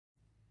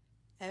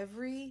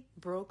Every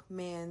broke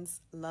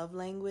man's love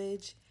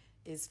language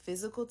is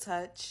physical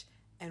touch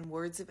and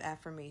words of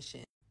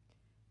affirmation.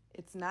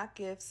 It's not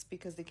gifts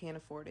because they can't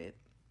afford it.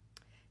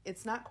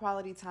 It's not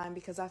quality time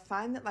because I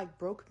find that like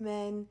broke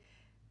men,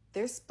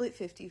 they're split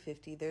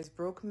 50-50. There's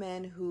broke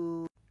men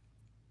who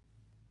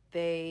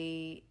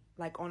they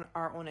like on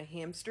are on a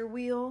hamster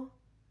wheel.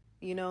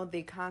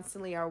 They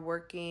constantly are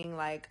working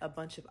like a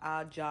bunch of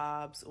odd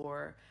jobs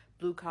or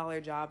blue collar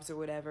jobs or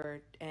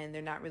whatever, and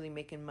they're not really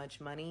making much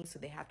money. So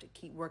they have to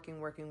keep working,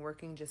 working,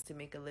 working just to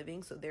make a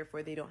living. So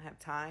therefore, they don't have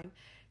time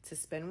to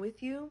spend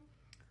with you.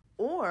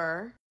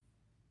 Or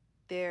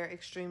they're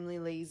extremely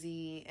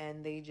lazy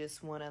and they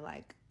just want to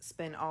like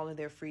spend all of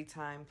their free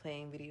time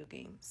playing video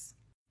games.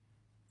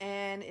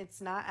 And it's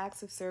not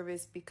acts of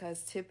service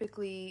because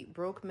typically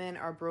broke men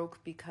are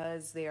broke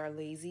because they are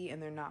lazy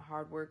and they're not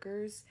hard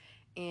workers.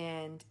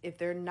 And if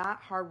they're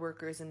not hard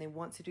workers and they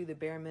want to do the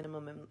bare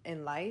minimum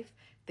in life,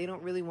 they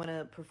don't really want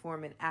to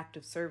perform an act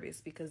of service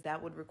because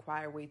that would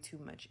require way too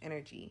much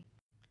energy.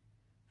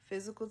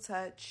 Physical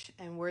touch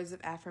and words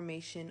of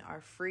affirmation are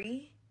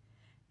free,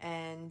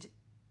 and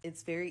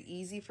it's very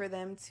easy for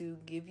them to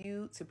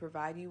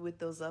provide you with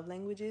those love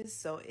languages.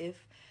 So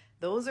if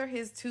those are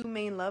his two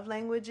main love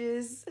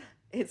languages,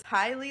 it's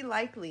highly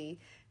likely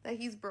that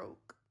he's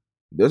broke.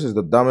 This is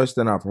the dumbest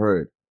thing I've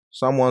heard.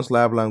 Someone's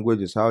love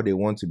language is how they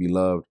want to be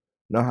loved,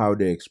 not how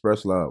they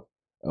express love.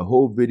 A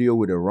whole video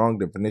with a wrong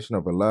definition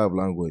of a love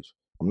language.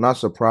 I'm not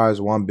surprised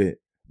one bit.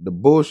 The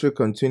bullshit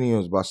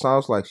continues, but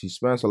sounds like she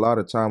spends a lot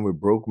of time with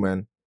broke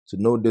men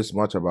to know this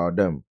much about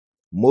them.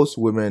 Most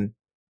women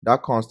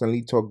that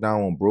constantly talk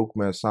down on broke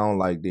men sound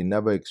like they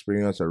never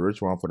experience a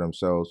rich one for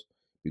themselves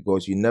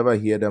because you never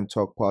hear them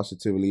talk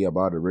positively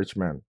about a rich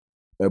man.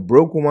 A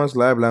broke woman's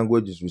love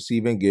language is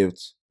receiving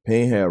gifts,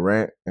 paying her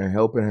rent, and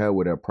helping her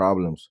with her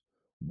problems.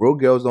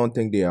 Broke girls don't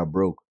think they are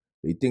broke,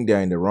 they think they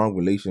are in the wrong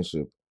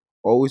relationship.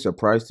 Always a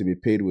price to be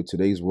paid with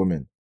today's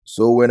women.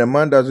 So when a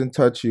man doesn't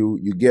touch you,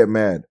 you get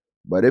mad.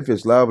 But if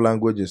his love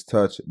language is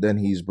touch, then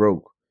he's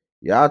broke.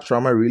 Y'all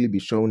trauma really be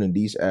shown in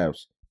these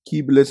apps.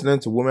 Keep listening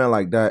to women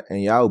like that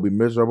and y'all will be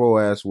miserable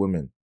ass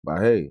women.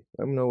 But hey,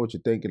 let me know what you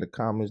think in the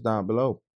comments down below.